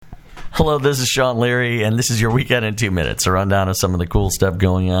Hello, this is Sean Leary, and this is your Weekend in 2 Minutes, a rundown of some of the cool stuff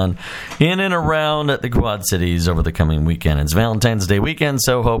going on in and around the Quad Cities over the coming weekend. It's Valentine's Day weekend,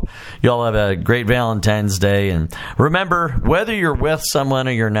 so hope you all have a great Valentine's Day. And remember, whether you're with someone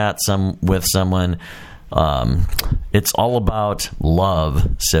or you're not with someone, it's all about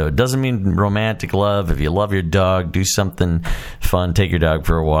love. So it doesn't mean romantic love. If you love your dog, do something fun. Take your dog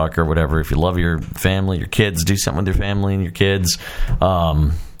for a walk or whatever. If you love your family, your kids, do something with your family and your kids.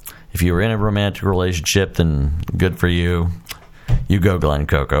 If you were in a romantic relationship, then good for you. You go, Glenn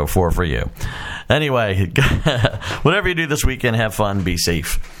Coco. 4 for you. Anyway, whatever you do this weekend, have fun, be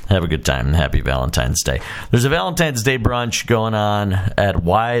safe, have a good time, and happy Valentine's Day. There's a Valentine's Day brunch going on at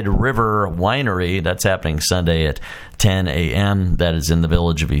Wide River Winery. That's happening Sunday at 10 a.m. That is in the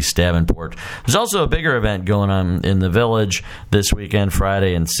village of East Davenport. There's also a bigger event going on in the village this weekend,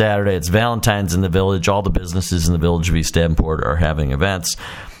 Friday and Saturday. It's Valentine's in the Village. All the businesses in the village of East Davenport are having events.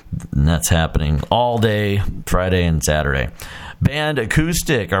 And that's happening all day, Friday and Saturday. Band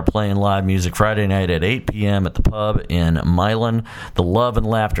Acoustic are playing live music Friday night at 8 p.m. at the pub in Milan. The Love and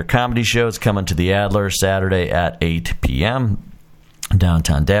Laughter Comedy Show is coming to the Adler Saturday at 8 p.m.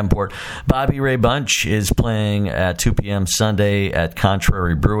 downtown Davenport. Bobby Ray Bunch is playing at 2 p.m. Sunday at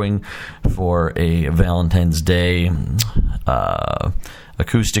Contrary Brewing for a Valentine's Day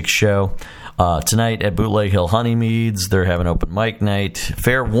acoustic show. Tonight at Bootleg Hill Honeymeads, they're having open mic night.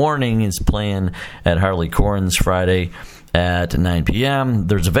 Fair Warning is playing at Harley Corns Friday at 9 p.m.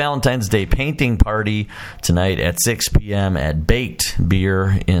 There's a Valentine's Day painting party tonight at 6 p.m. at Baked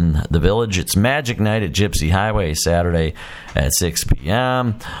Beer in the Village. It's Magic Night at Gypsy Highway Saturday at 6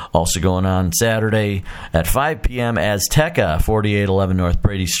 p.m. Also going on Saturday at 5 p.m. Azteca, 4811 North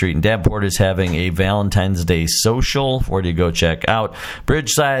Brady Street in Davenport, is having a Valentine's Day social for you to go check out.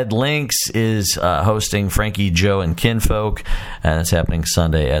 Bridgeside Links is hosting Frankie, Joe, and Kinfolk, and it's happening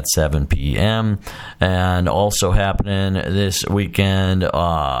Sunday at 7 p.m. And also happening this weekend,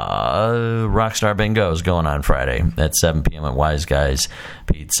 Rockstar Bingo is going on Friday at 7 p.m. at Wise Guys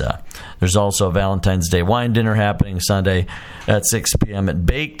Pizza. There's also a Valentine's Day wine dinner happening Sunday at 6 p.m. at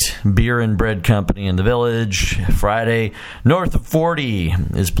Baked Beer and Bread Company in the Village. Friday, North of 40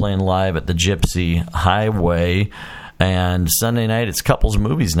 is playing live at the Gypsy Highway. And Sunday night, it's Couples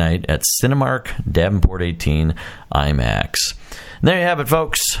Movies Night at Cinemark, Davenport 18 IMAX. And there you have it,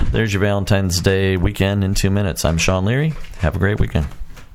 folks. There's your Valentine's Day weekend in 2 minutes. I'm Sean Leary. Have a great weekend.